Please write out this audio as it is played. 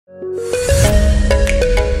Hello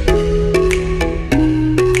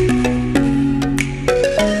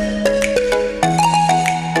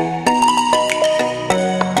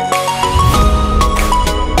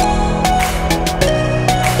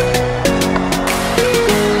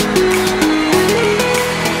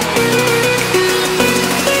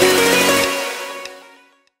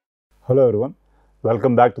everyone,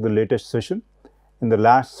 welcome back to the latest session. In the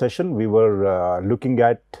last session, we were looking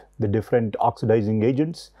at the different oxidizing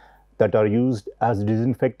agents that are used as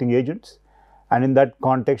disinfecting agents. And in that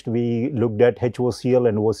context, we looked at HOCl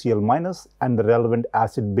and OCl minus and the relevant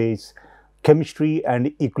acid-base chemistry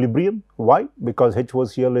and equilibrium. Why? Because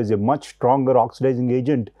HOCl is a much stronger oxidizing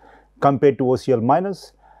agent compared to OCl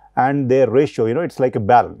minus, and their ratio, it's like a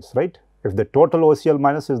balance, right? If the total OCl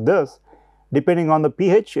minus is this, depending on the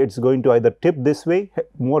pH, it's going to either tip this way,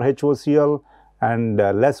 more HOCl and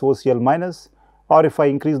less OCl minus, or if I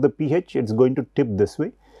increase the pH, it's going to tip this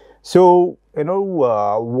way. So,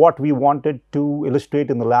 what we wanted to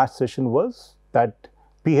illustrate in the last session was that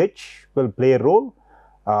pH will play a role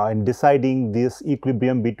in deciding this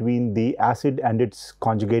equilibrium between the acid and its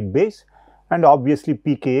conjugate base, and obviously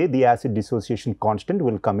pKa, the acid dissociation constant,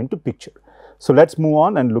 will come into picture. So, let's move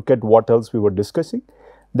on and look at what else we were discussing.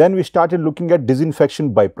 Then we started looking at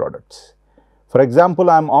disinfection byproducts. For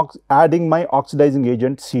example, I am adding my oxidizing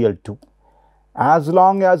agent Cl2. As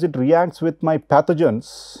long as it reacts with my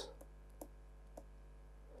pathogens,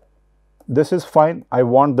 this is fine. I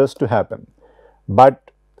want this to happen.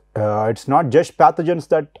 But it's not just pathogens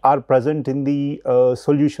that are present in the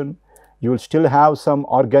solution. You will still have some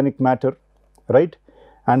organic matter, right?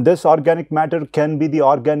 And this organic matter can be the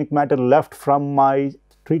organic matter left from my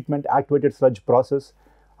treatment activated sludge process.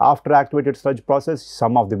 After activated sludge process,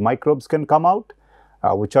 some of the microbes can come out,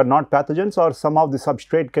 which are not pathogens, or some of the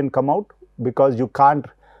substrate can come out, because you can't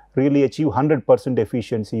really achieve 100%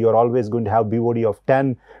 efficiency. You are always going to have BOD of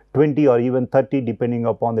 10, 20 or even 30 depending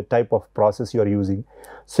upon the type of process you are using.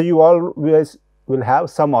 So, you always will have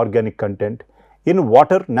some organic content. In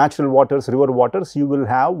water, natural waters, river waters, you will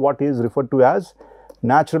have what is referred to as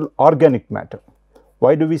natural organic matter.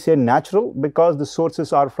 Why do we say natural? Because the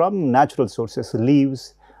sources are from natural sources,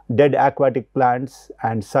 leaves, dead aquatic plants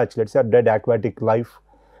and such, let's say dead aquatic life.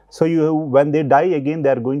 So, when they die again, they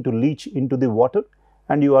are going to leach into the water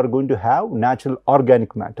and you are going to have natural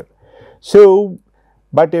organic matter. So,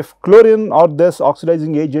 but if chlorine or this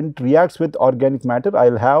oxidizing agent reacts with organic matter, I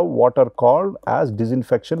will have what are called as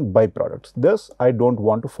disinfection byproducts. This I do not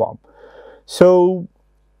want to form. So,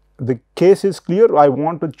 the case is clear. I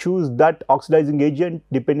want to choose that oxidizing agent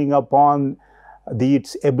depending upon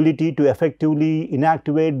its ability to effectively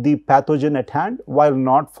inactivate the pathogen at hand while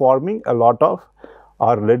not forming a lot of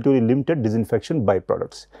or relatively limited disinfection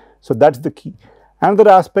byproducts. So, that is the key.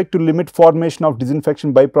 Another aspect to limit formation of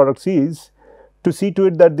disinfection byproducts is to see to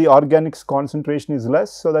it that the organics concentration is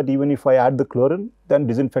less, so that even if I add the chlorine, then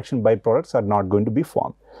disinfection byproducts are not going to be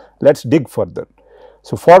formed. Let us dig further.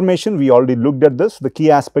 So, formation, we already looked at this. The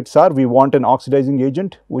key aspects are, we want an oxidizing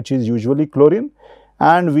agent which is usually chlorine,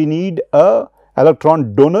 and we need a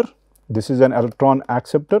electron donor. This is an electron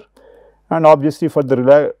acceptor, and obviously for the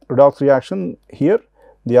redox reaction here,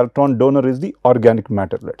 the electron donor is the organic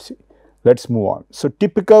matter. Let's see. Let's move on. So,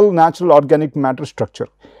 typical natural organic matter structure.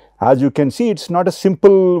 As you can see, it's not a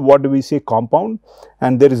simple, what do we say, compound,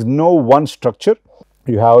 and there is no one structure.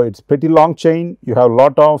 You have, it's pretty long chain, you have a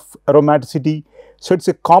lot of aromaticity. So, it's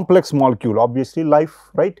a complex molecule, obviously life,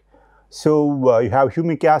 right? So, you have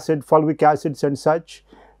humic acid, fulvic acids and such.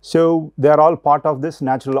 So, they are all part of this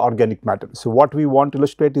natural organic matter. So, what we want to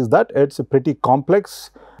illustrate is that it's a pretty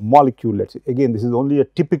complex molecule. Let's say, again, this is only a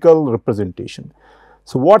typical representation.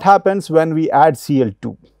 So, what happens when we add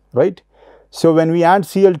Cl2, right? So, when we add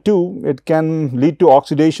Cl2, it can lead to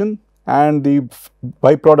oxidation, and the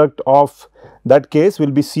byproduct of that case will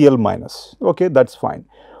be Cl minus. Okay, that is fine.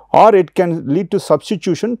 Or it can lead to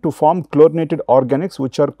substitution to form chlorinated organics,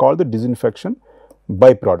 which are called the disinfection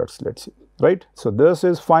byproducts. Let's see. Right. So, this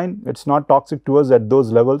is fine, it is not toxic to us at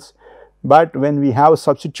those levels, but when we have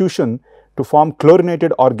substitution to form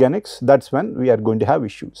chlorinated organics, that is when we are going to have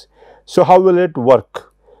issues. So, how will it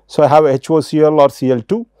work? So, I have HOCl or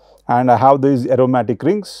Cl2 and I have these aromatic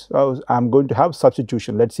rings. I am going to have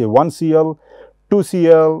substitution, let us say 1 Cl, 2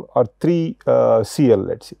 Cl or 3 Cl,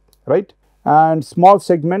 let us say, right. And small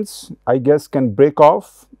segments, I guess, can break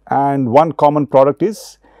off, and one common product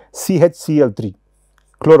is CHCl3.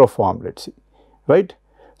 Chloroform, let us see, right.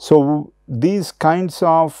 So, these kinds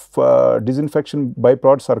of disinfection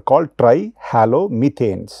byproducts are called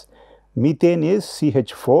trihalomethanes. Methane is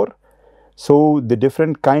CH4. So, the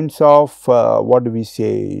different kinds of what do we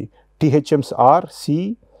say, THMs are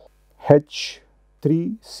C,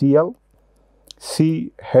 H3Cl,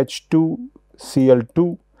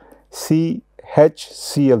 CH2Cl2,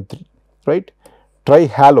 CHCl3, right?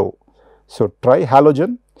 Trihalo. So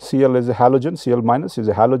trihalogen, Cl is a halogen, Cl minus is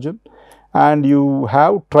a halogen, and you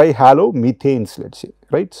have trihalomethanes, let's say,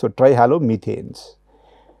 right? So trihalomethanes,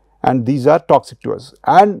 and these are toxic to us.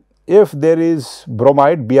 And if there is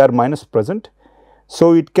bromide Br minus present,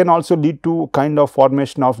 so it can also lead to kind of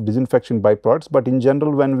formation of disinfection byproducts. But in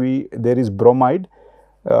general, when there is bromide,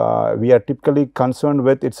 we are typically concerned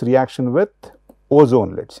with its reaction with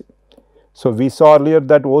ozone, let's say. So we saw earlier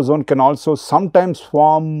that ozone can also sometimes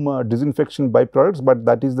form disinfection byproducts, but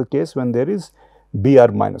that is the case when there is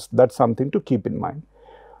Br minus. That's something to keep in mind,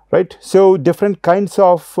 right? So different kinds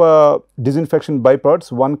of disinfection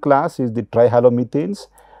byproducts. One class is the trihalomethanes,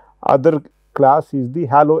 other class is the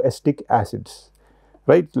haloacetic acids,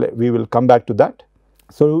 right? We will come back to that.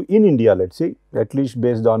 So in India, let's say, at least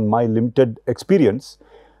based on my limited experience,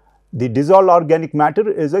 the dissolved organic matter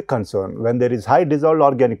is a concern. When there is high dissolved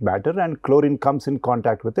organic matter and chlorine comes in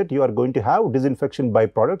contact with it, you are going to have disinfection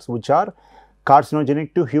byproducts which are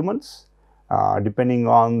carcinogenic to humans, depending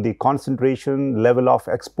on the concentration, level of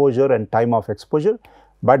exposure and time of exposure,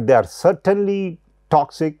 but they are certainly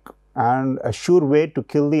toxic and a sure way to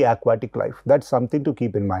kill the aquatic life. That's something to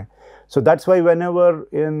keep in mind. So that's why whenever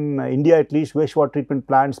in India, at least wastewater treatment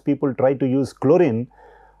plants, people try to use chlorine,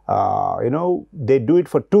 they do it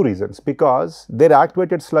for two reasons: because their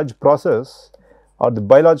activated sludge process or the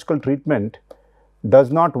biological treatment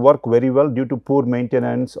does not work very well due to poor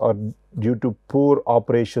maintenance or due to poor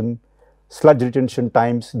operation, sludge retention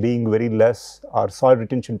times being very less or soil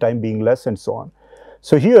retention time being less, and so on.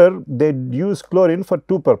 So here they use chlorine for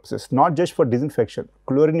two purposes, not just for disinfection.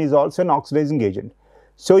 Chlorine is also an oxidizing agent.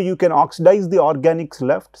 So you can oxidize the organics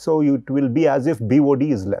left, so it will be as if BOD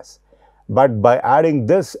is less. But by adding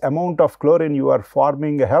this amount of chlorine, you are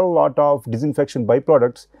forming a hell lot of disinfection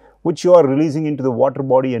byproducts, which you are releasing into the water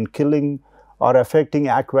body and killing or affecting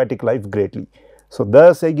aquatic life greatly. So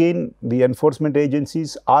thus again, the enforcement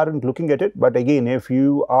agencies aren't looking at it. But again, if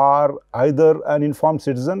you are either an informed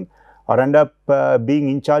citizen or end up being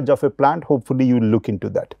in charge of a plant, hopefully you will look into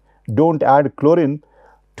that. Don't add chlorine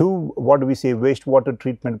to what we say wastewater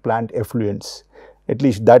treatment plant effluents. At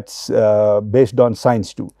least that's based on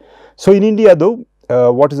science too. So in India though,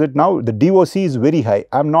 what is it now? The DOC is very high.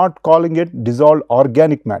 I am not calling it dissolved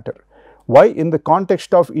organic matter. Why? In the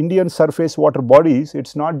context of Indian surface water bodies,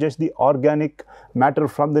 it's not just the organic matter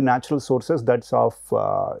from the natural sources that's of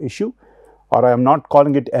issue, or I am not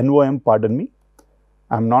calling it NOM, pardon me.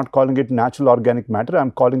 I am not calling it natural organic matter, I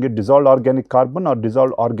am calling it dissolved organic carbon or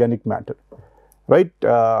dissolved organic matter, right?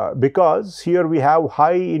 Because here we have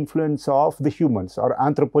high influence of the humans, or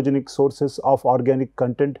anthropogenic sources of organic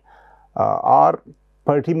content are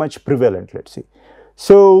pretty much prevalent, let's say.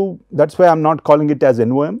 So that's why I am not calling it as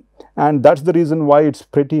NOM, and that's the reason why it's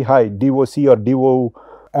pretty high. DOC or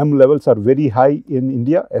DOM levels are very high in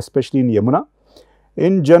India, especially in Yamuna.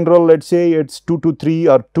 In general, let's say it's 2 to 3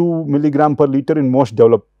 or 2 milligram per liter in most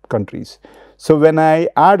developed countries. So when I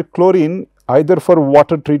add chlorine either for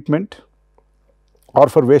water treatment or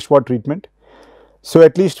for wastewater treatment, so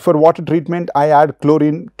at least for water treatment, I add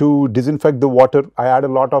chlorine to disinfect the water. I add a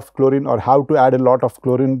lot of chlorine, or have to add a lot of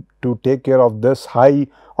chlorine to take care of this high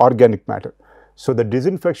organic matter. So the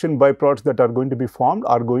disinfection byproducts that are going to be formed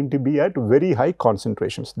are going to be at very high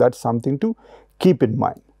concentrations. That's something to keep in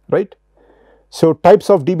mind, right? So types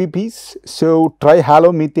of DBPs, so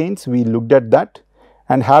trihalomethanes, we looked at that,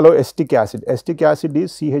 and haloacetic acid. Acetic acid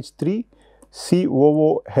is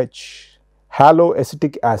CH3COOH,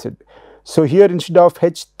 haloacetic acid. So here instead of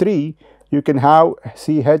H3, you can have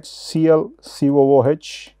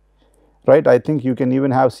CHClCOOH, right? I think you can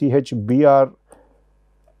even have CHBrCOOH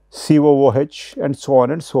and so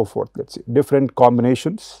on and so forth. Let's see, different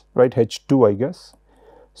combinations, right? H2, I guess.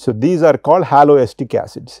 So these are called haloacetic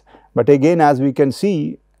acids. But again, as we can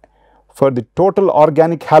see, for the total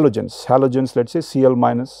organic halogens, let's say Cl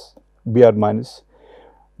minus, Br minus,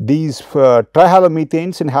 these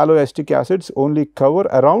trihalomethanes and haloacetic acids only cover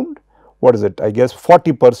around, what is it? I guess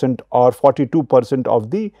 40% or 42%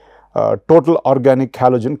 of the total organic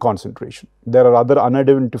halogen concentration. There are other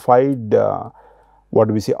unidentified, what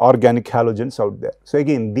do we say, organic halogens out there. So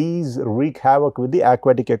again, these wreak havoc with the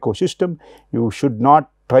aquatic ecosystem. You should not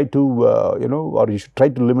try to, or you should try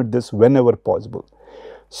to limit this whenever possible.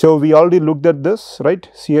 So we already looked at this, right?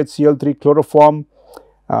 CHCl3 chloroform,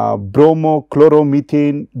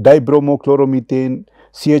 bromochloromethane, dibromochloromethane,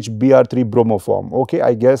 CHBr3 bromoform. Okay,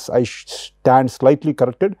 I guess I stand slightly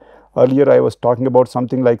corrected. Earlier I was talking about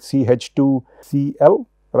something like CH2Cl,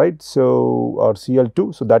 right? So, or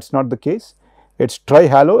Cl2, so that is not the case. It is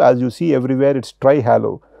trihalo, as you see everywhere it is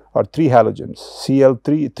trihalo or 3 halogens,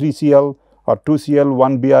 Cl3, 3Cl or 2Cl,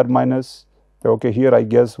 1 Br minus. Okay, here I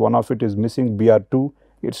guess one of it is missing, Br2,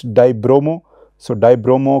 it is dibromo. So,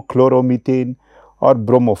 dibromochloromethane or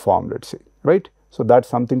bromoform, let us say, right. So, that is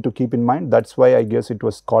something to keep in mind, that is why I guess it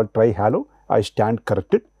was called trihalo, I stand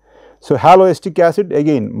corrected. So, haloestic acid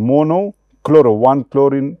again monochloro, 1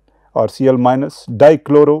 chlorine or Cl minus,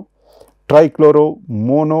 dichloro, trichloro,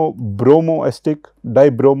 mono, bromoestic,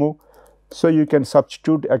 dibromo. So, you can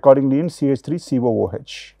substitute accordingly in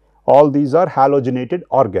CH3COOH. All these are halogenated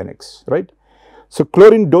organics, right. So,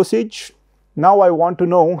 chlorine dosage, now I want to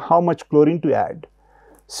know how much chlorine to add.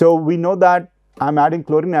 So, we know that I am adding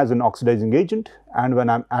chlorine as an oxidizing agent, and when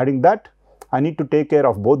I am adding that, I need to take care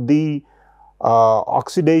of both the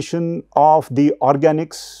oxidation of the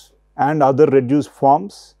organics and other reduced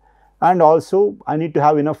forms, and also I need to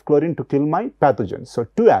have enough chlorine to kill my pathogens. So,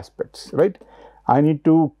 two aspects, right. I need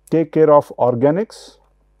to take care of organics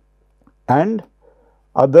and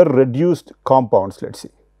other reduced compounds, let us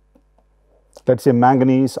say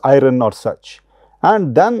manganese, iron or such,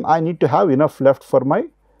 and then I need to have enough left for my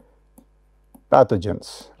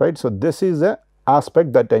pathogens, right. So, this is a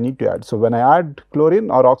aspect that I need to add. So, when I add chlorine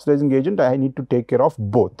or oxidizing agent, I need to take care of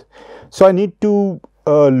both. So, I need to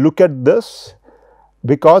look at this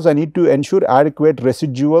because I need to ensure adequate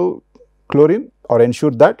residual chlorine or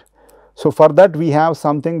ensure that. So, for that we have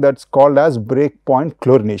something that is called as breakpoint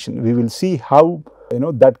chlorination. We will see how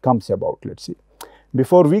that comes about, let us see.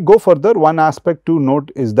 Before we go further, one aspect to note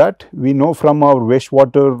is that we know from our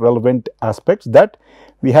wastewater relevant aspects that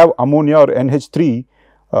we have ammonia or NH3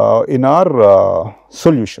 in our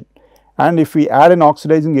solution, and if we add an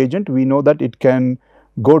oxidizing agent, we know that it can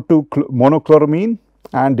go to monochloramine,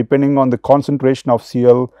 and depending on the concentration of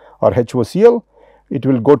Cl or HOCl, it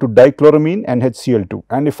will go to dichloramine and HCl2,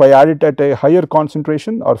 and if I add it at a higher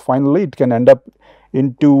concentration, or finally it can end up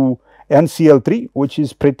into NCl3, which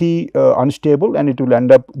is pretty unstable, and it will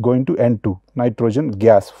end up going to N2, nitrogen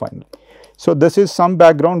gas finally. So, this is some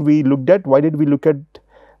background we looked at. Why did we look at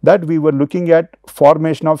that? We were looking at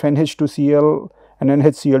formation of NH2Cl and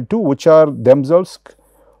NHCl2, which are themselves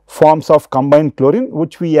forms of combined chlorine,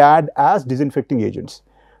 which we add as disinfecting agents.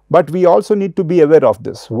 But we also need to be aware of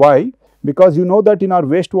this. Why? Because you know that in our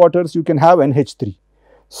wastewaters you can have NH3.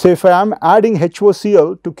 So, if I am adding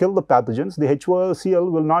HOCl to kill the pathogens, the HOCl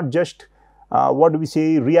will not just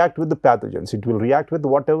react with the pathogens, it will react with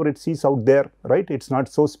whatever it sees out there, right. It is not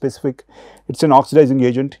so specific, it is an oxidizing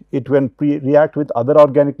agent, it will react with other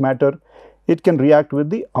organic matter, it can react with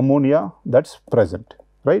the ammonia that is present,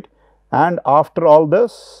 right. And after all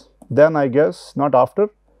this, then I guess not after,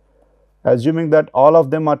 assuming that all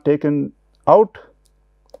of them are taken out,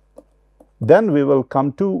 then we will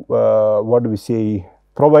come to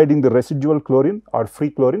providing the residual chlorine or free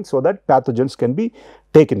chlorine, so that pathogens can be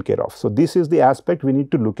taken care of. So, this is the aspect we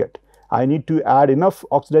need to look at. I need to add enough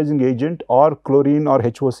oxidizing agent or chlorine or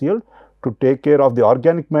HOCl to take care of the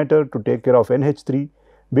organic matter, to take care of NH3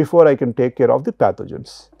 before I can take care of the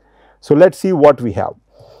pathogens. So, let us see what we have.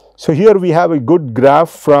 So, here we have a good graph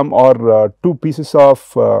from our two pieces of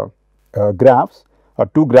graphs or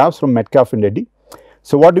two graphs from Metcalfe and Eddy.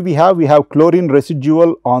 So, what do we have? We have chlorine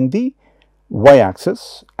residual on the y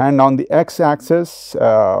axis, and on the x axis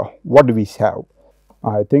what do we have?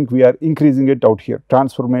 I think we are increasing it out here,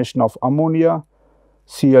 transformation of ammonia,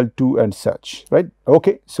 Cl2 and such, right.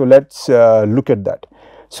 Okay. So, let us look at that.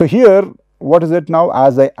 So, here what is it now?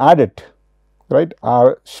 As I add it, right,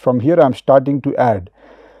 from here I am starting to add.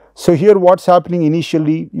 So, here what is happening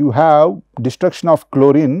initially? You have destruction of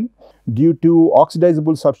chlorine due to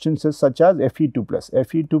oxidizable substances such as Fe2 plus.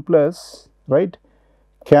 Fe2 plus, right,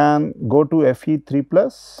 can go to Fe3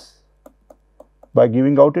 plus by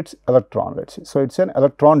giving out its electron, let us say. So, it is an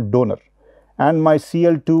electron donor, and my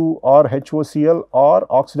Cl2 or HOCl or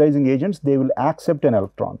oxidizing agents, they will accept an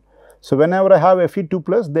electron. So, whenever I have Fe2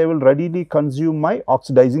 plus, they will readily consume my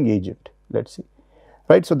oxidizing agent, let us see,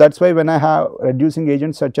 right. So, that is why when I have reducing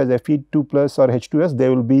agents such as Fe2 plus or H2S, they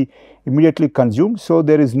will be immediately consumed. So,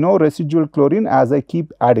 there is no residual chlorine as I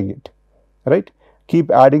keep adding it, right.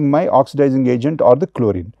 Keep adding my oxidizing agent or the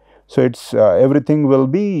chlorine. So, it is everything will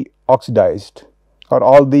be oxidized, or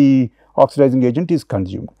all the oxidizing agent is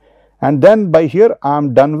consumed, and then by here I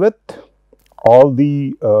am done with all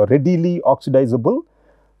the readily oxidizable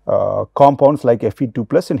compounds like Fe2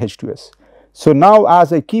 plus and H2S. So, now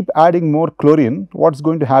as I keep adding more chlorine, what is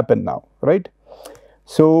going to happen now, right.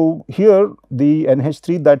 So, here the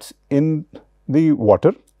NH3 that is in the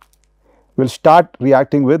water will start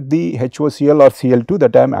reacting with the HOCl or Cl2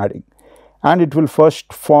 that I am adding, and it will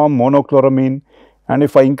first form monochloramine, and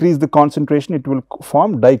if I increase the concentration it will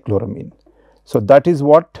form dichloramine. So, that is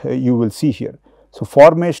what you will see here. So,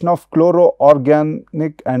 formation of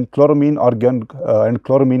chloroorganic and chloramine and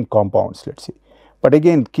chloramine compounds, let us see. But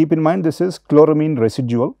again keep in mind this is chloramine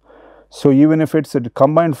residual. So, even if it is a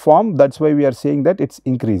combined form, that is why we are saying that it is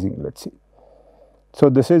increasing, let us see. So,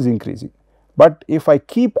 this is increasing. But if I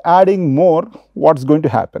keep adding more, what is going to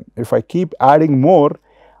happen? If I keep adding more,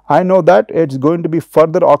 I know that it is going to be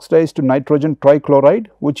further oxidized to nitrogen trichloride,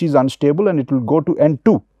 which is unstable, and it will go to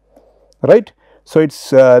N2, right. So, it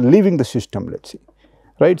is leaving the system, let us see,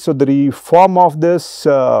 right. So, the form of this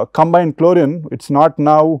combined chlorine, it is not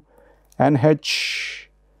now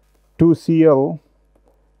NH2Cl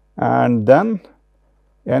and then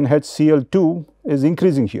NHCl2 is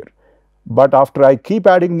increasing here, but after I keep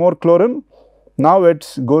adding more chlorine, now it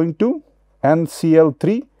is going to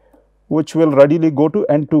NCl3, which will readily go to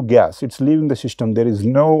N2 gas. It is leaving the system. There is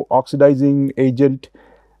no oxidizing agent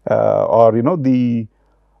or the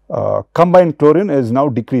combined chlorine is now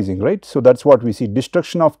decreasing, right. So, that is what we see,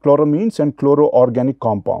 destruction of chloramines and chloroorganic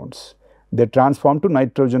compounds. They transform to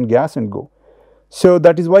nitrogen gas and go. So,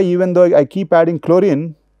 that is why even though I keep adding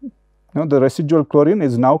chlorine, the residual chlorine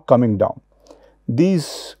is now coming down.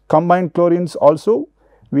 These combined chlorines also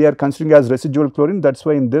we are considering as residual chlorine. That is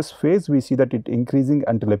why in this phase we see that it increasing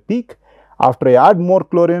until a peak. After I add more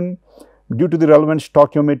chlorine, due to the relevant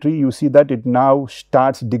stoichiometry, you see that it now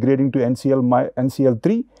starts degrading to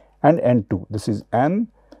NCl3 and N2. This is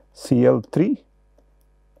NCl3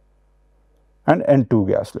 and N2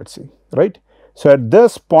 gas, let us see, right. So, at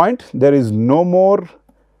this point there is no more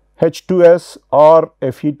H2S or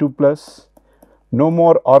Fe2 plus, no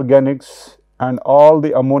more organics, and all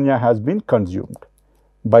the ammonia has been consumed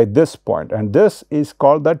by this point, and this is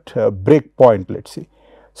called that break point, let us see.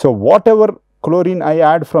 So, whatever chlorine I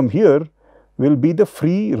add from here will be the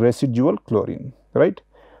free residual chlorine, right.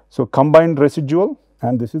 So, combined residual,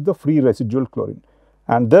 and this is the free residual chlorine,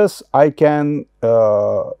 and this I can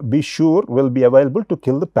be sure will be available to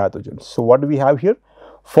kill the pathogens. So, what do we have here?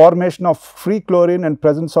 Formation of free chlorine and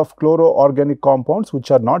presence of chloroorganic compounds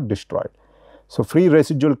which are not destroyed. So, free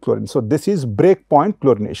residual chlorine. So, this is break point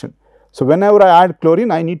chlorination. So, whenever I add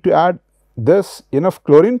chlorine, I need to add this enough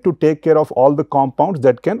chlorine to take care of all the compounds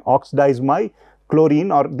that can oxidize my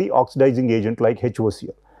chlorine or the oxidizing agent like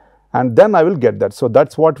HOCl, and then I will get that. So, that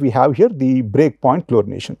is what we have here, the break point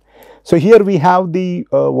chlorination. So, here we have the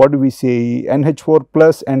what do we say, NH4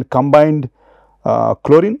 plus and combined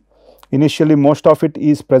chlorine. Initially most of it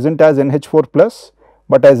is present as NH4 plus,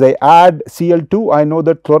 but as I add Cl2, I know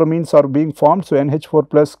that chloramines are being formed. So, NH4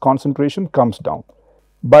 plus concentration comes down,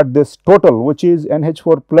 but this total which is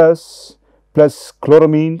NH4 plus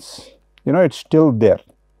chloramines, it is still there.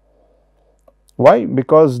 Why?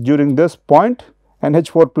 Because during this point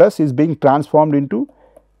NH4 plus is being transformed into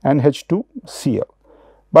NH2Cl,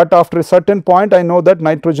 but after a certain point I know that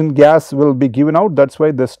nitrogen gas will be given out. That is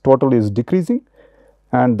why this total is decreasing,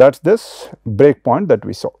 and that is this break point that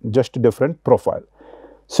we saw, just a different profile.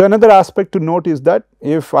 So, another aspect to note is that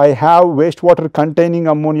if I have wastewater containing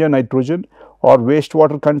ammonia nitrogen or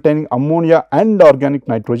wastewater containing ammonia and organic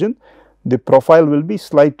nitrogen, the profile will be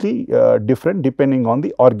slightly different depending on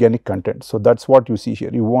the organic content. So, that is what you see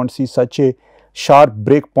here. You will not see such a sharp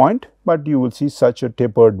break point, but you will see such a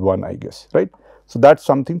tapered one, I guess, right. So, that is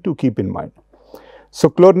something to keep in mind. So,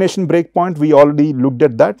 chlorination break point, we already looked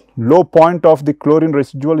at that. Low point of the chlorine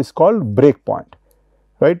residual is called break point,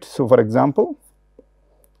 right. So, for example,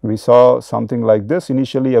 we saw something like this.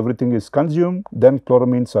 Initially everything is consumed, then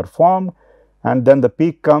chloramines are formed, and then the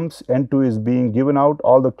peak comes, N2 is being given out,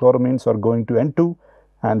 all the chloramines are going to N2,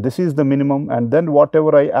 and this is the minimum, and then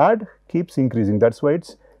whatever I add keeps increasing. That is why it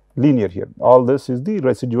is linear here. All this is the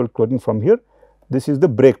residual chlorine from here. This is the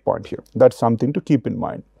break point here. That is something to keep in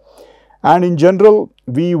mind. And in general,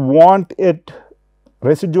 we want it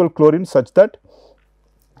residual chlorine such that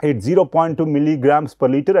it 0.2 milligrams per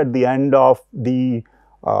liter at the end of the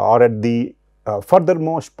or at the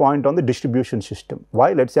furthermost point on the distribution system.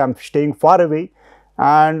 Why? Let us say I am staying far away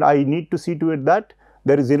and I need to see to it that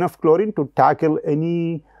there is enough chlorine to tackle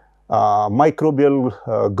any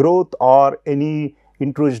microbial growth or any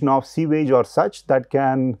intrusion of sewage or such that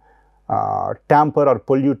can tamper or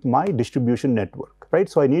pollute my distribution network, right.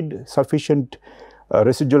 So, I need sufficient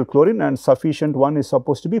residual chlorine, and sufficient one is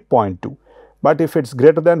supposed to be 0.2. But if it is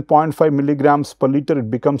greater than 0.5 milligrams per liter,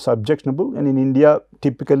 it becomes objectionable, and in India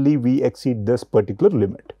typically we exceed this particular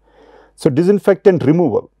limit. So, disinfectant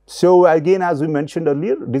removal. So, again as we mentioned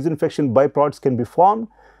earlier, disinfection byproducts can be formed.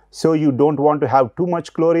 So, you do not want to have too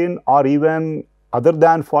much chlorine or even other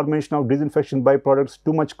than formation of disinfection byproducts,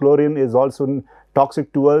 too much chlorine is also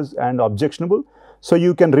toxic to us and objectionable. So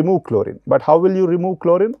you can remove chlorine. But how will you remove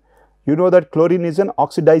chlorine? You know that chlorine is an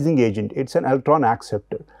oxidizing agent. It's an electron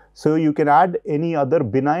acceptor. So you can add any other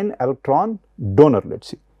benign electron donor, let's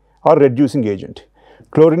see, or reducing agent.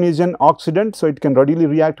 Chlorine is an oxidant, so it can readily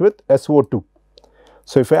react with SO2.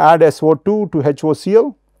 So if I add SO2 to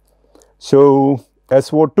HOCl, so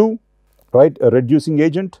SO2, right, a reducing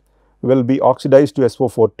agent, will be oxidized to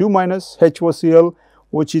SO42 minus. HOCl,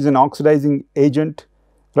 which is an oxidizing agent,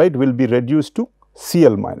 right, will be reduced to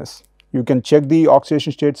Cl minus. You can check the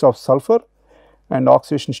oxidation states of sulfur and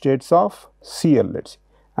oxidation states of Cl, let's see,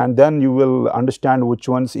 and then you will understand which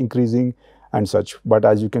one's increasing and such. But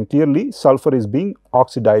as you can clearly, sulfur is being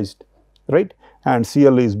oxidized, right, and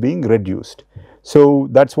Cl is being reduced. So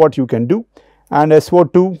that's what you can do. And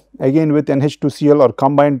SO2 again with NH2Cl or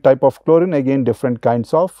combined type of chlorine, again different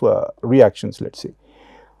kinds of reactions, let's see.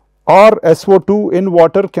 Or SO2 in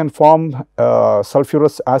water can form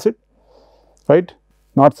sulfurous acid, right,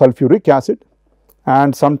 not sulfuric acid,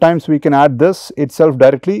 and sometimes we can add this itself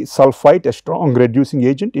directly, sulfite, a strong reducing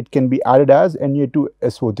agent. It can be added as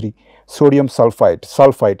Na2SO3, sodium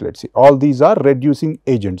sulfite, let's see. All these are reducing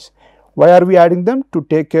agents. Why are we adding them? To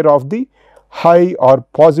take care of the high or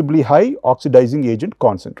possibly high oxidizing agent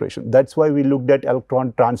concentration. That's why we looked at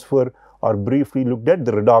electron transfer or briefly looked at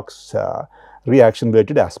the redox reaction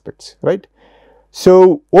related aspects, right.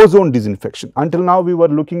 So ozone disinfection, until now we were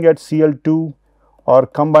looking at Cl2 or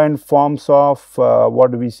combined forms of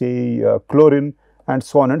what do we say, chlorine and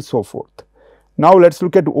so on and so forth. Now let us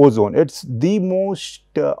look at ozone. It's the most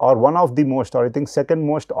or one of the most, or I think second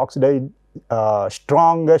most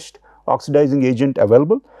strongest oxidizing agent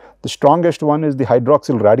available. The strongest one is the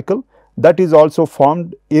hydroxyl radical, that is also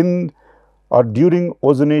formed in or during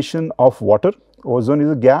ozonation of water. Ozone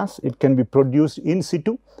is a gas, it can be produced in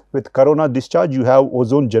situ. With corona discharge you have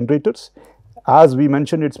ozone generators. As we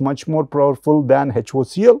mentioned, it is much more powerful than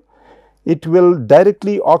HOCl. It will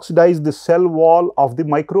directly oxidize the cell wall of the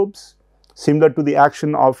microbes, similar to the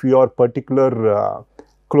action of your particular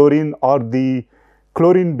chlorine or the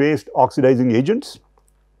chlorine based oxidizing agents.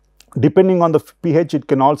 Depending on the pH, it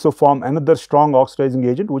can also form another strong oxidizing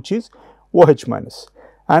agent, which is OH minus.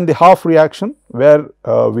 And the half reaction, where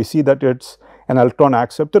we see that it is an electron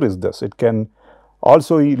acceptor, is this. It can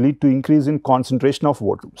also lead to increase in concentration of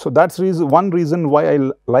O2. So that's one reason why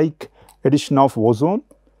I like addition of ozone,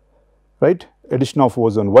 right, addition of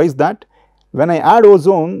ozone. Why is that? When I add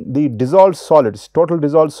ozone, the dissolved solids, total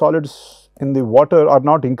dissolved solids in the water are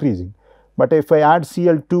not increasing. But if I add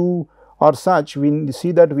Cl2 or such, we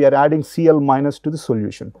see that we are adding Cl minus to the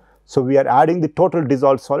solution. So we are adding the total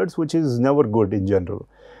dissolved solids, which is never good in general.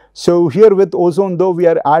 So here with ozone, though, we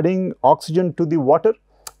are adding oxygen to the water,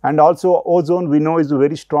 and also ozone we know is a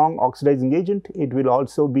very strong oxidizing agent. It will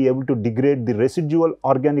also be able to degrade the residual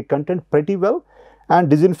organic content pretty well, and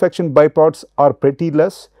disinfection byproducts are pretty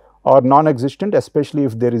less or non-existent, especially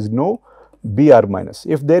if there is no Br minus.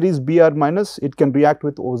 If there is Br minus, it can react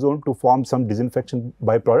with ozone to form some disinfection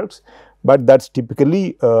byproducts, but that's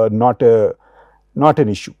typically not an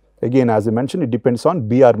issue. Again, as I mentioned, it depends on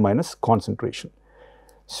Br minus concentration.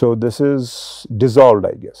 So this is dissolved,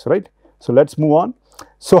 I guess, right. So let's move on.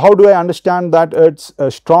 So how do I understand that it's a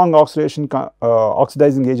strong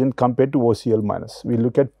oxidizing agent compared to OCl minus? We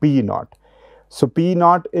look at Pe naught. So Pe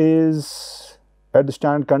naught is at the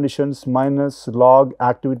standard conditions minus log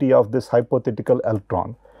activity of this hypothetical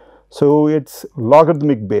electron. So it's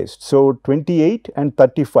logarithmic based. So 28 and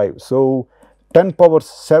 35. So 10 power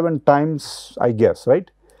 7 times, I guess, right.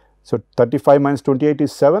 So 35 minus 28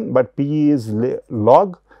 is 7, but Pe is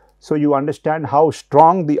log. So you understand how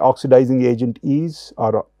strong the oxidizing agent is,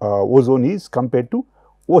 or ozone is, compared to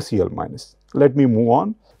OCl minus. Let me move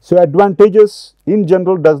on. So advantages: in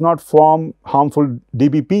general does not form harmful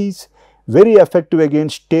DBPs, very effective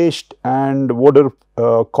against taste and odor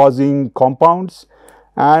causing compounds,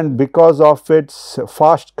 and because of its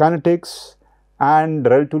fast kinetics and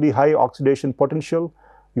relatively high oxidation potential,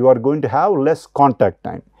 you are going to have less contact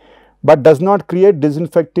time, but does not create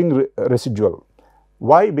disinfecting residual.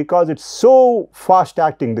 Why? Because it is so fast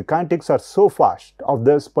acting, the kinetics are so fast of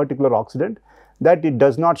this particular oxidant that it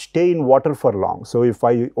does not stay in water for long. So if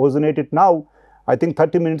I ozonate it now, I think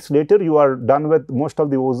 30 minutes later you are done with most of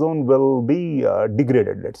the ozone will be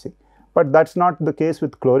degraded, let us say. But that is not the case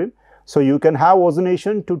with chlorine. So you can have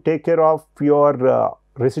ozonation to take care of your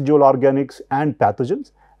residual organics and pathogens,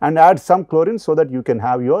 and add some chlorine so that you can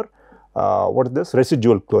have your what is this,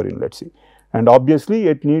 residual chlorine, let us see. And obviously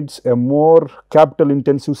it needs a more capital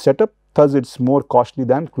intensive setup, thus it is more costly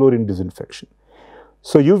than chlorine disinfection.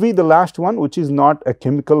 So UV, the last one, which is not a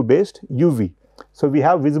chemical based, UV. So we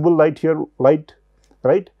have visible light here, light,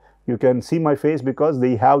 right? You can see my face because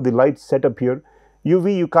they have the light set up here.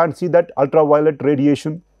 UV, you can't see that, ultraviolet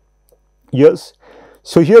radiation. Yes.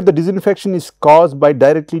 So here the disinfection is caused by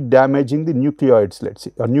directly damaging the nucleoids, let's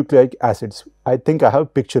say, or nucleic acids. I think I have a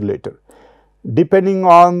picture later. Depending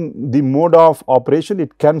on the mode of operation,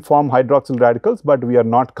 it can form hydroxyl radicals, but we are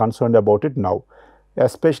not concerned about it now.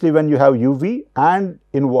 Especially when you have UV and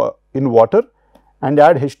in water and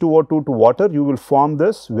add H2O2 to water, you will form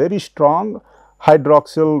this very strong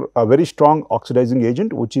hydroxyl, very strong oxidizing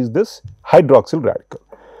agent, which is this hydroxyl radical.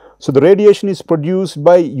 So the radiation is produced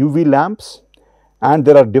by UV lamps, and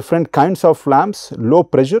there are different kinds of lamps, low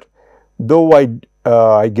pressure, though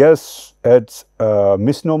I guess it's a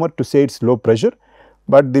misnomer to say it's low pressure,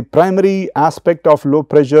 but the primary aspect of low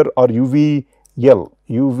pressure or UVL,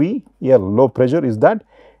 low pressure, is that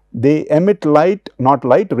they emit light, not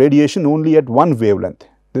light, radiation only at one wavelength.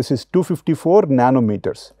 This is 254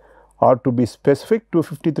 nanometers, or to be specific,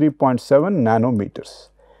 253.7 nanometers.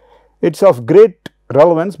 It's of great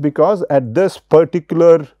relevance because at this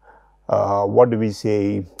particular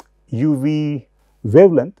UV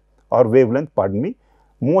wavelength, pardon me,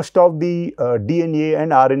 most of the DNA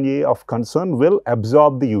and RNA of concern will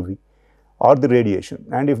absorb the UV or the radiation,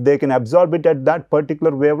 and if they can absorb it at that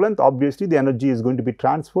particular wavelength, obviously the energy is going to be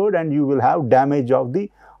transferred and you will have damage of the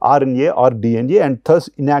RNA or DNA and thus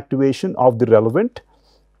inactivation of the relevant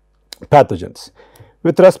pathogens.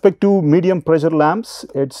 With respect to medium pressure lamps,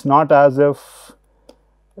 it's not as if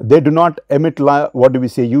they do not emit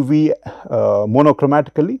UV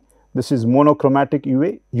monochromatically. This is monochromatic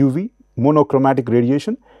UV, monochromatic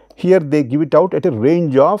radiation. Here they give it out at a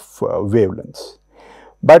range of wavelengths.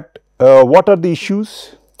 But what are the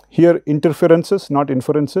issues? Here interferences, not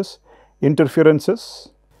inferences, interferences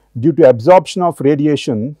due to absorption of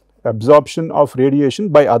radiation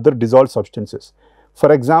by other dissolved substances. For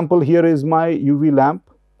example, here is my UV lamp,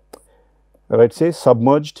 right, say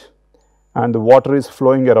submerged, and the water is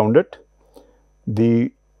flowing around it,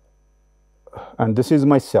 and this is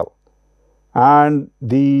my cell, and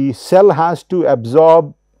the cell has to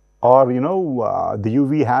absorb, or the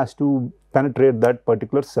UV has to penetrate that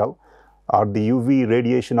particular cell, or the UV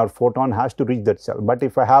radiation or photon has to reach that cell. But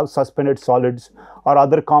if I have suspended solids or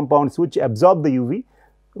other compounds which absorb the UV,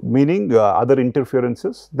 meaning other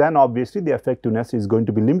interferences, then obviously the effectiveness is going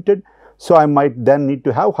to be limited. So I might then need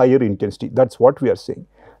to have higher intensity. That's what we are saying.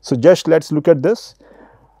 So just let's look at this.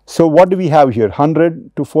 So what do we have here?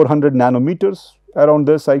 100 to 400 nanometers, around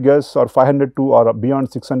this, I guess, or 500 to or beyond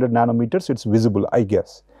 600 nanometers, it's visible, I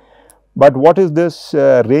guess. But what is this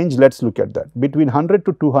range? Let's look at that. Between 100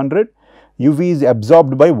 to 200, UV is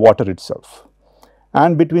absorbed by water itself,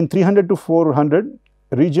 and between 300 to 400,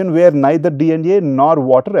 region where neither DNA nor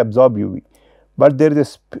water absorb UV. But there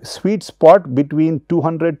is a sweet spot between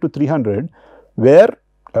 200 to 300 where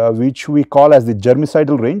which we call as the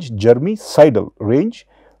germicidal range,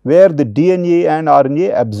 where the DNA and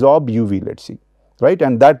RNA absorb UV, let's see, right,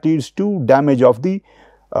 and that leads to damage of the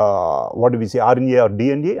RNA or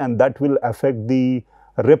DNA, and that will affect the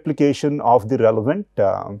replication of the relevant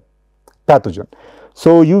pathogen.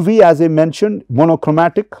 So UV, as I mentioned,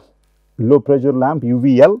 monochromatic, low pressure lamp,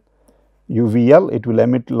 UVL, it will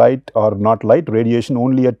emit light or not light, radiation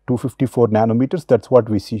only at 254 nanometers, that's what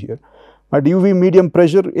we see here. But UV medium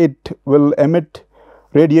pressure, it will emit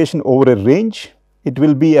radiation over a range. It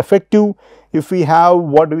will be effective if we have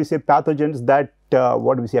pathogens that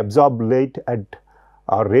absorb light at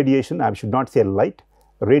radiation, I should not say light,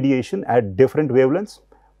 radiation at different wavelengths,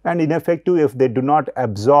 and ineffective if they do not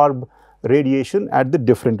absorb radiation at the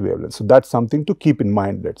different wavelengths. So that's something to keep in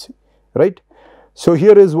mind, let's see, right. So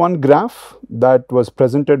here is one graph that was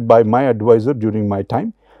presented by my advisor during my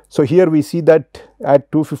time. So here we see that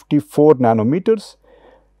at 254 nanometers,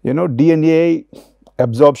 DNA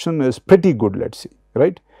absorption is pretty good, let's see,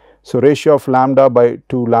 right. So ratio of lambda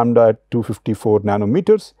to lambda at 254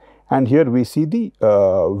 nanometers, and here we see the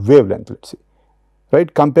wavelength, let's see,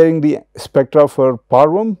 right, comparing the spectra for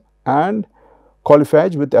parvum and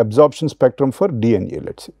coliphage with absorption spectrum for DNA,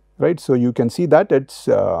 let's see, right. So you can see that it's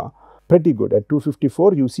pretty good. At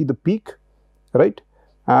 254 you see the peak, right,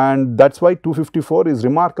 and that's why 254 is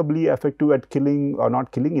remarkably effective at killing or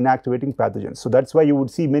not killing, inactivating pathogens. So that's why you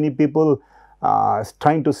would see many people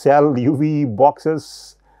trying to sell UV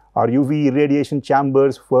boxes or UV radiation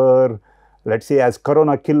chambers for, let's say, as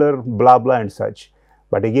corona killer, blah blah and such.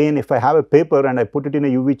 But again, if I have a paper and I put it in a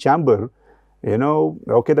UV chamber,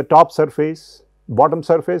 okay, the top surface, bottom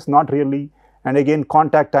surface, not really, and again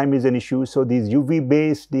contact time is an issue. So these UV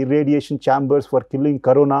based radiation chambers for killing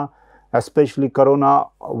corona, especially corona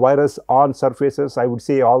virus on surfaces. I would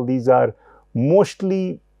say all these are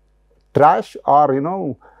mostly trash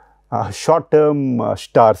or short term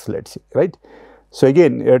stars, let's say, right. So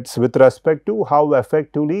again, it's with respect to how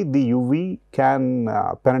effectively the UV can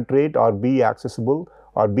penetrate or be accessible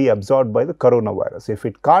or be absorbed by the coronavirus. If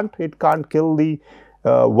it can't kill the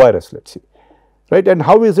virus, let's say, right. And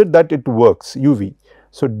how is it that it works, UV?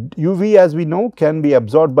 So UV, as we know, can be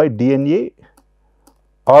absorbed by DNA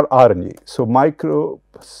or RNA.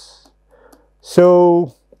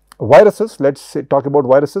 So viruses, let's say, talk about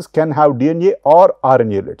viruses, can have DNA or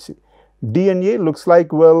RNA, let's say. DNA looks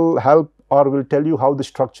like will help or will tell you how the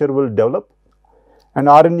structure will develop, and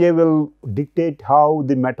RNA will dictate how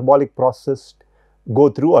the metabolic process go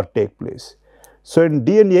through or take place. So in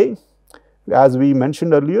DNA, as we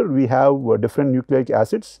mentioned earlier, we have different nucleic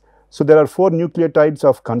acids. So there are 4 nucleotides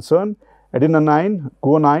of concern: adenine,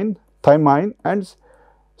 guanine, thymine, and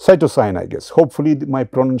cytosine, I guess. Hopefully my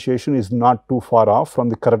pronunciation is not too far off from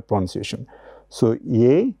the correct pronunciation. So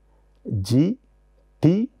A, G,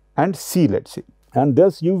 T and C, let's say. And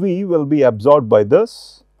this UV will be absorbed by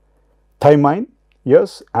this thymine,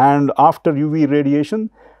 yes, and after UV radiation,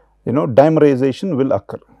 dimerization will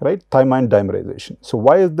occur, right, thymine dimerization. So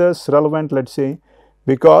why is this relevant, let's say?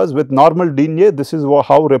 Because with normal DNA, this is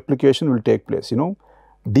how replication will take place,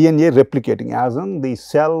 DNA replicating, as in the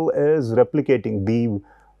cell is replicating, the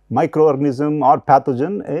microorganism or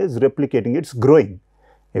pathogen is replicating, it's growing.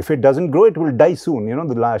 If it doesn't grow, it will die soon,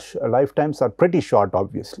 the lifetimes are pretty short,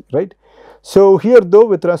 obviously, right. So here though,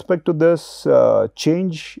 with respect to this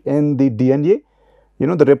change in the DNA,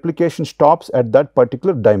 the replication stops at that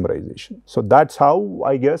particular dimerization. So that's how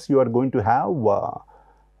I guess you are going to have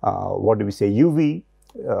what do we say, UV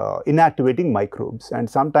inactivating microbes. And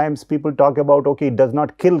sometimes people talk about, okay, it does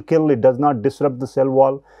not kill, it does not disrupt the cell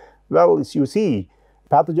wall. Well, you see,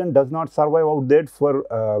 pathogen does not survive out there for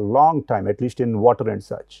a long time, at least in water and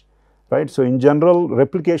such, right. So in general,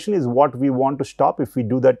 replication is what we want to stop if we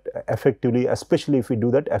do that effectively, especially if we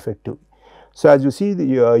do that effectively. So as you see, the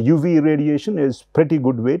UV radiation is pretty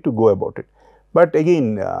good way to go about it. But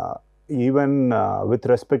again, even with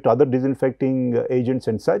respect to other disinfecting agents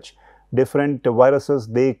and such, different viruses,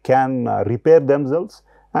 they can repair themselves,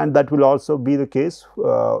 and that will also be the case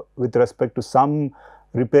with respect to some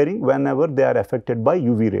repairing whenever they are affected by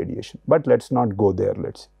UV radiation. But let's not go there,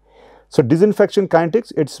 let's see. So disinfection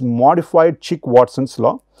kinetics, it's modified Chick-Watson's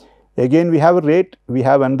law. Again, we have a rate, we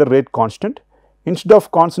have another rate constant. Instead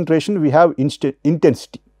of concentration, we have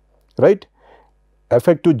intensity, right?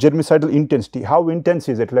 Effective germicidal intensity. How intense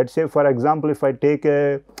is it? Let's say, for example, if I take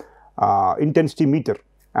a intensity meter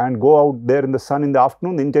and go out there in the sun in the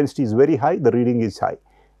afternoon, the intensity is very high, the reading is high.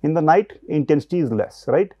 In the night, intensity is less,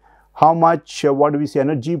 right? How much, what do we say,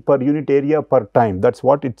 energy per unit area per time? That's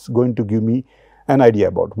what it's going to give me an idea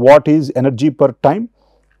about. What is energy per time?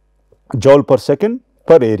 Joule per second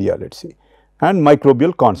per area, let's say, and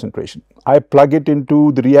microbial concentration. I plug it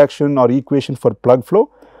into the reaction or equation for plug flow.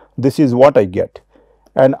 This is what I get.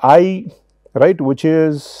 And I, right, which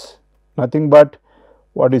is nothing but,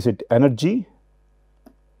 what is it, energy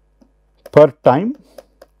per time,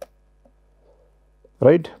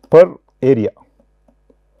 right, per area,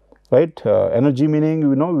 right. Energy meaning,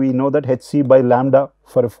 we know that hc by lambda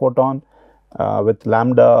for a photon with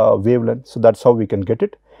lambda wavelength. So that's how we can get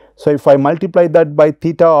it. So if I multiply that by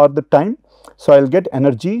theta or the time, so I'll get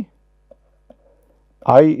energy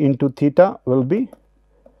I into theta will be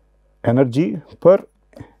energy per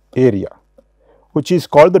area, which is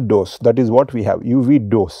called the dose. That is what we have, UV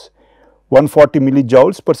dose, 140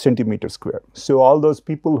 millijoules per centimeter square. So all those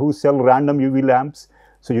people who sell random UV lamps,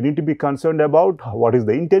 so you need to be concerned about what is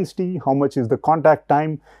the intensity, how much is the contact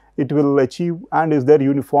time it will achieve, and is there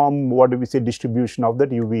uniform, what do we say, distribution of that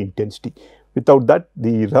UV intensity. Without that,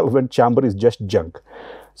 the relevant chamber is just junk.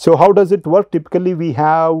 So how does it work? Typically we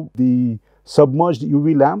have the submerged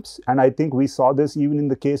UV lamps, and I think we saw this even in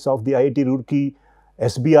the case of the IIT Roorkee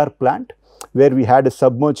SBR plant, where we had a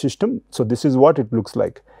submerged system. So this is what it looks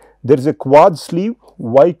like. There is a quartz sleeve.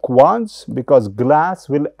 Why quartz? Because glass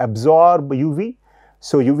will absorb UV,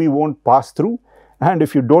 so UV won't pass through. And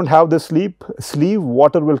if you don't have the sleeve,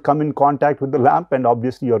 water will come in contact with the lamp, and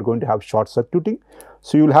obviously you are going to have short circuiting.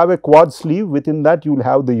 So you will have a quartz sleeve. Within that you will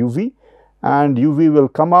have the UV, and UV will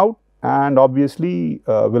come out and obviously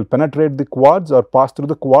will penetrate the quartz or pass through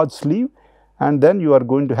the quartz sleeve, and then you are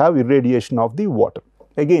going to have irradiation of the water.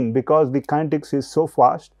 Again, because the kinetics is so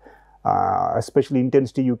fast, especially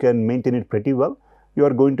intensity, you can maintain it pretty well. You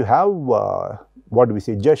are going to have what do we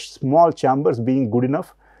say, just small chambers being good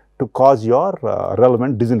enough to cause your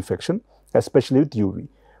relevant disinfection, especially with UV.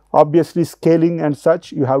 Obviously, scaling and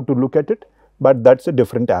such you have to look at it, but that's a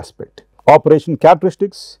different aspect. Operation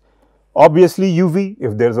characteristics. Obviously, UV,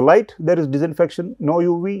 if there is a light, there is disinfection. No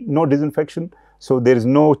UV, no disinfection. So, there is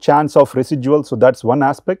no chance of residual. So, that is one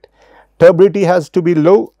aspect. Turbidity has to be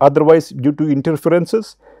low, otherwise due to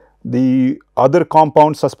interferences, the other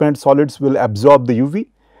compound suspended solids will absorb the UV.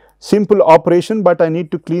 Simple operation, but I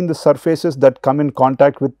need to clean the surfaces that come in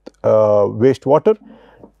contact with wastewater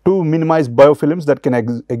to minimize biofilms that can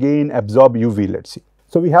again absorb UV, let us see.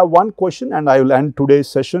 So, we have one question and I will end today's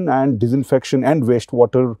session and disinfection and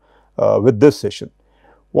wastewater with this session.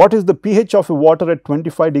 What is the pH of a water at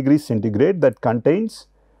 25 degrees centigrade that contains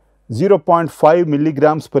 0.5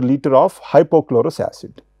 milligrams per liter of hypochlorous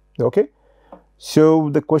acid? Okay. So,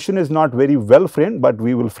 the question is not very well framed, but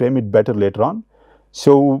we will frame it better later on.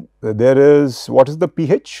 So, there is what is the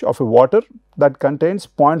pH of a water that contains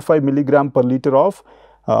 0.5 milligram per liter of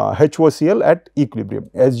HOCl at equilibrium.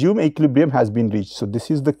 Assume equilibrium has been reached. So, this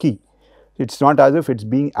is the key. It is not as if it is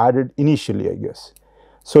being added initially, I guess.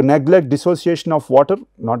 So, neglect dissociation of water,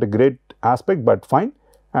 not a great aspect, but fine,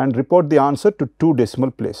 and report the answer to 2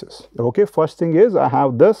 decimal places. Okay. First thing is I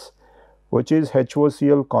have this, which is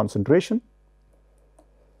HOCl concentration,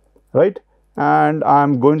 right, and I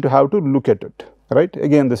am going to have to look at it, right.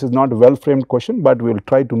 Again, this is not a well framed question, but we will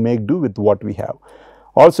try to make do with what we have.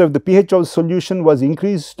 Also, if the pH of solution was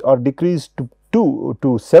increased or decreased to 2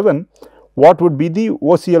 to 7, what would be the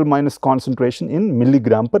OCl minus concentration in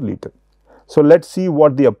milligram per liter? So, let us see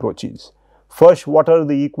what the approach is. First, what are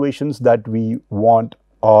the equations that we want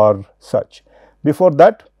or such? Before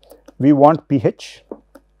that, we want pH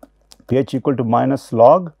equal to minus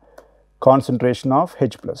log concentration of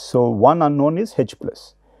H plus. So, one unknown is H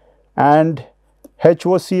plus and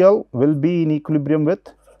HOCl will be in equilibrium with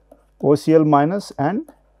OCl minus and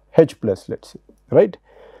H plus, let us see, right.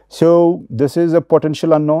 So, this is a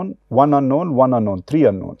potential unknown, one unknown, 3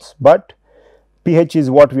 unknowns, but pH is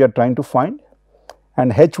what we are trying to find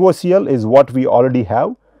and HOCl is what we already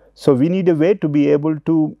have. So, we need a way to be able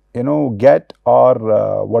to get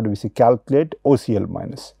or what do we say, calculate OCl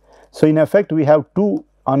minus. So, in effect we have 2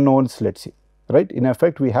 unknowns, let us see, right. In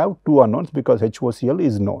effect we have 2 unknowns because HOCl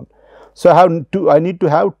is known. So, I need to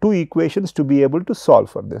have 2 equations to be able to solve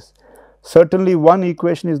for this. Certainly, one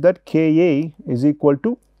equation is that Ka is equal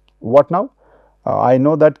to what now? I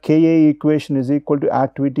know that Ka equation is equal to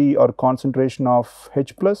activity or concentration of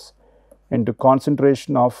H plus into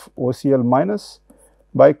concentration of OCl minus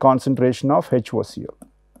by concentration of HOCl,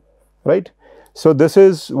 right. So, this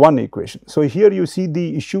is one equation. So, here you see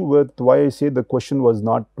the issue with why I say the question was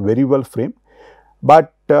not very well framed,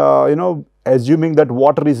 but assuming that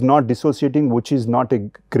water is not dissociating, which is not a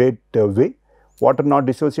great way. Water not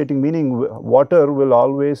dissociating meaning water will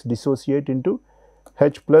always dissociate into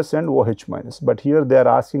H plus and OH minus, but here they are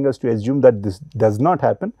asking us to assume that this does not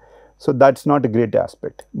happen. So, that is not a great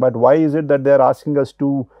aspect, but why is it that they are asking us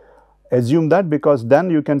to assume that? Because then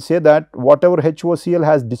you can say that whatever HOCl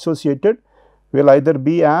has dissociated will either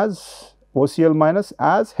be as OCl minus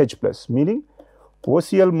as H plus, meaning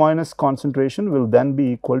OCl minus concentration will then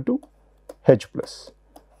be equal to H plus,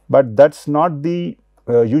 but that is not the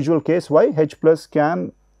usual case. Why? H plus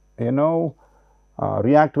can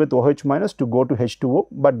react with OH minus to go to H2O,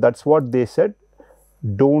 but that is what they said,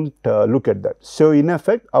 do not look at that. So, in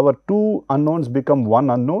effect our 2 unknowns become 1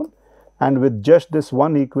 unknown and with just this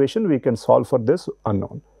one equation we can solve for this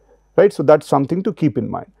unknown, right. So, that is something to keep in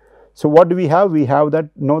mind. So, what do we have? We have that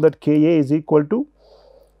know that Ka is equal to,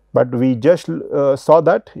 but we just saw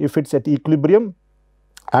that if it is at equilibrium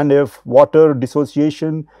and if water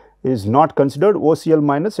dissociation is not considered, OCl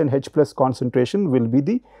minus and H plus concentration will be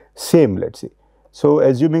the same, let us see. So,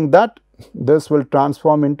 assuming that this will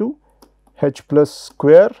transform into H plus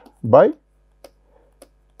square by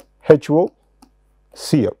HOCl,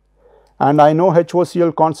 and I know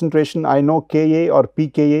HOCl concentration, I know Ka or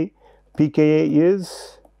pKa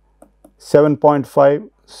is 7.5.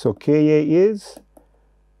 So, Ka is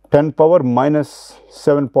 10 power minus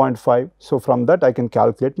 7.5. So, from that I can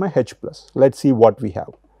calculate my H plus. Let us see what we have.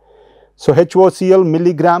 So, HOCl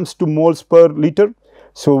milligrams to moles per liter.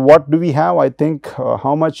 So, what do we have? I think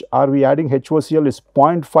how much are we adding? HOCl is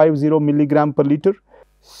 0.50 milligram per liter.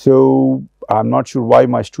 So, I am not sure why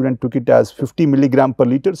my student took it as 50 milligram per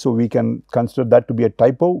liter. So, we can consider that to be a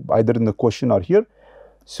typo either in the question or here.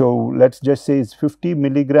 So, let us just say it's 50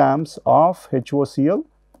 milligrams of HOCl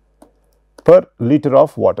per liter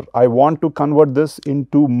of water. I want to convert this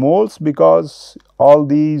into moles because all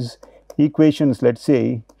these equations, let us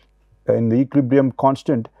say in the equilibrium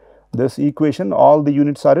constant, this equation all the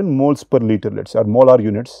units are in moles per liter, let us say, or molar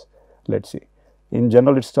units, let us say. In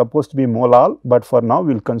general, it's supposed to be molar, but for now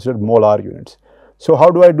we will consider molar units. So how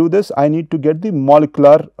do I do this? I need to get the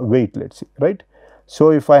molecular weight, let's see, right?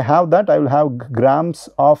 So if I have that, I will have grams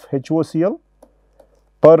of HOCl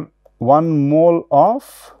per 1 mole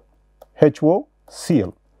of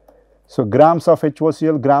HOCl. So grams of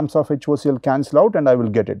HOCl cancel out and I will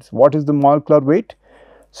get it. What is the molecular weight?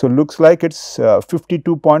 So looks like it's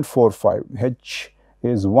 52.45. H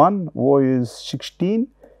is 1, O is 16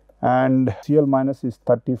 and Cl minus is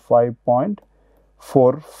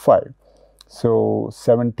 35.45. So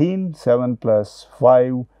 17, 7 plus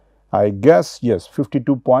 5, I guess, yes,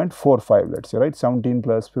 52.45, let's say, right? 17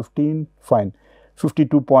 plus 15, fine,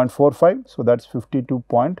 52.45. So that's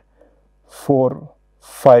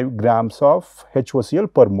 52.45 grams of HOCl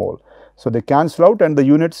per mole. So they cancel out, and the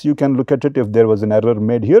units, you can look at it if there was an error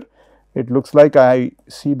made here. It looks like I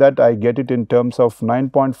see that I get it in terms of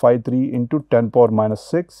 9.53 into 10 power minus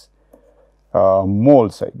 6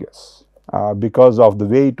 moles, I guess. Because of the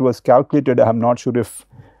way it was calculated, I am not sure if,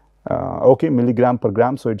 okay, milligram per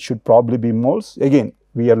gram, so it should probably be moles. Again,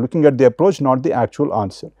 we are looking at the approach, not the actual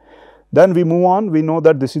answer. Then we move on, we know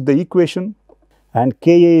that this is the equation, and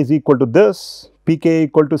Ka is equal to this, pKa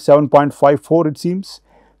equal to 7.54 it seems.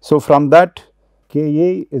 So from that, Ka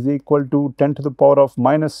is equal to 10 to the power of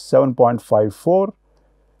minus 7.54,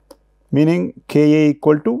 meaning Ka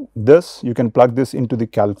equal to this. You can plug this into the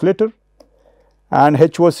calculator, and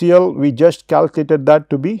HOCl, we just calculated that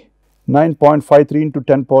to be 9.53 into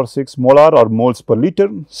 10 power 6 molar or moles per liter.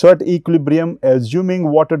 So at equilibrium, assuming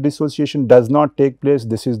water dissociation does not take place,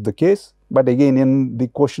 this is the case. But again, in the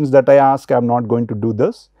questions that I ask, I am not going to do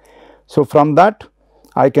this. So from that,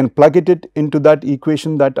 I can plug it into that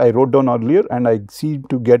equation that I wrote down earlier, and I seem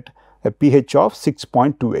to get a pH of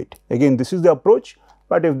 6.28. Again, this is the approach,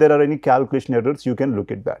 but if there are any calculation errors, you can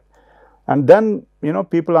look at that. And then, you know,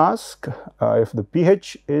 people ask if the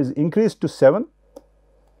pH is increased to 7,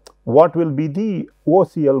 what will be the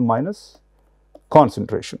OCl minus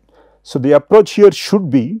concentration? So the approach here should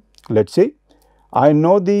be, let's say, I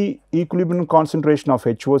know the equilibrium concentration of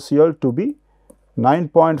HOCl to be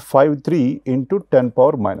 9.53 into 10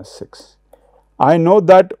 power minus 6. I know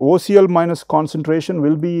that OCl minus concentration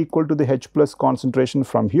will be equal to the H plus concentration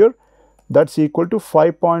from here, that's equal to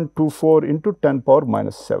 5.24 into 10 power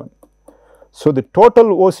minus 7. So the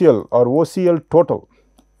total OCl or OCl total,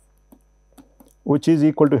 which is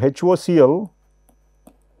equal to HOCl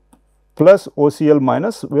plus OCl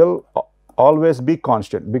minus, will always be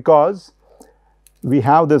constant, because we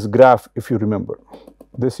have this graph, if you remember.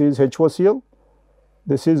 This is HOCl,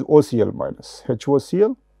 this is OCl minus,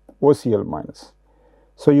 HOCl, OCl minus.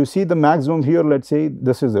 So you see the maximum here, let's say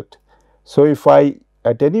this is it. So if I,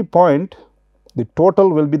 at any point, the total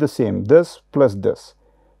will be the same, this plus this.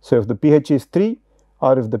 So if the pH is 3,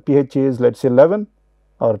 or if the pH is, let's say, 11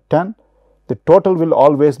 or 10, the total will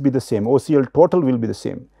always be the same, OCl total will be the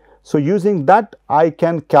same. So using that, I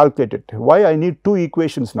can calculate it. Why I need two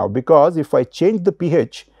equations now? Because if I change the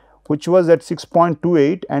pH, which was at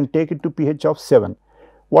 6.28, and take it to pH of 7,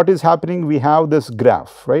 what is happening? We have this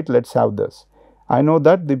graph, right? Let's have this. I know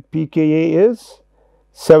that the pKa is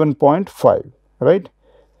 7.5, right?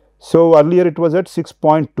 So earlier it was at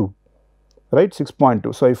 6.2, right?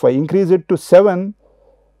 6.2. So if I increase it to 7,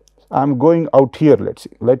 I am going out here, let's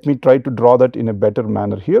see. Let me try to draw that in a better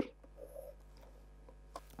manner here.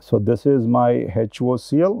 So this is my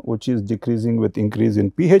HOCl, which is decreasing with increase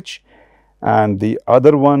in pH, and the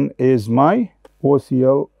other one is my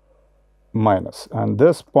OCl minus, and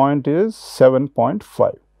this point is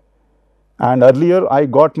 7.5. And earlier I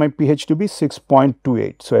got my pH to be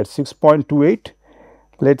 6.28. So at 6.28,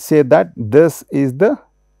 let's say that this is the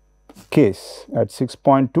case. At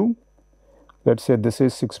 6.2, let's say this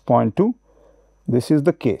is 6.2, this is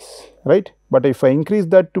the case, right? But if I increase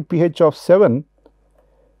that to pH of 7,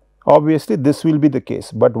 obviously this will be the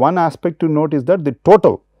case. But one aspect to note is that the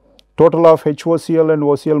total of HOCl and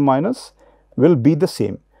OCl minus will be the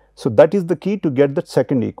same. So that is the key to get the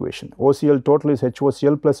second equation. OCl total is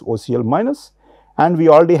HOCl plus OCl minus, and we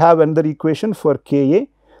already have another equation for Ka.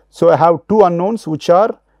 So I have two unknowns, which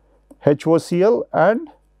are HOCl and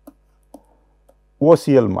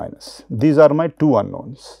OCl minus. These are my two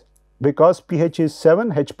unknowns. Because pH is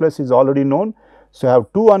 7, H plus is already known. So I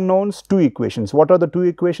have two unknowns, two equations. What are the two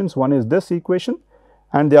equations? One is this equation,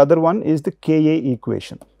 and the other one is the Ka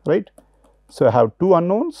equation, right? So I have two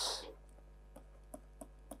unknowns,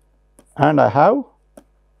 and I have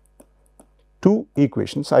two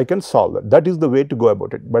equations. I can solve that. That is the way to go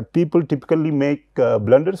about it. But people typically make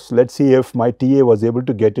blunders. Let's see if my TA was able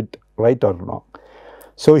to get it right or wrong.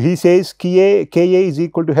 So he says Ka is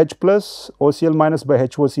equal to H plus OCl minus by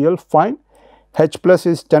HOCl, fine. H plus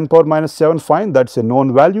is 10 power minus 7, fine, that is a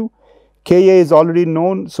known value. Ka is already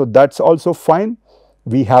known, so that is also fine,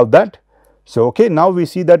 we have that. So, okay, now we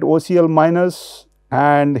see that OCl minus,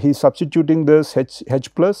 and he is substituting this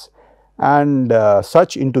H plus and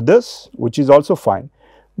such into this, which is also fine.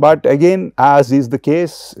 But again, as is the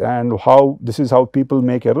case, and how this is how people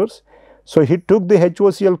make errors. So, he took the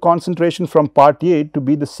HOCl concentration from part A to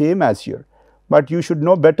be the same as here, but you should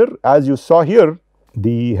know better. As you saw here,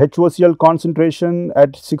 the HOCl concentration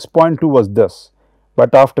at 6.2 was this,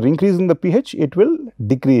 but after increasing the pH it will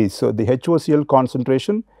decrease. So, the HOCl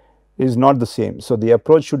concentration is not the same. So, the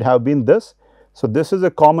approach should have been this. So, this is a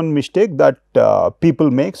common mistake that people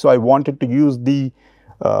make. So, I wanted to use the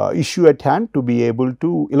issue at hand to be able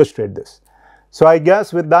to illustrate this. So, I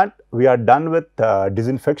guess with that we are done with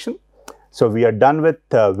disinfection. So, we are done with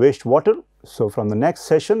wastewater. So, from the next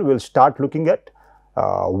session we will start looking at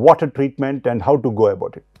water treatment and how to go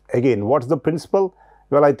about it. Again, what is the principle?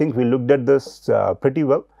 Well, I think we looked at this pretty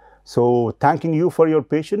well. So, thanking you for your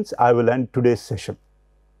patience, I will end today's session.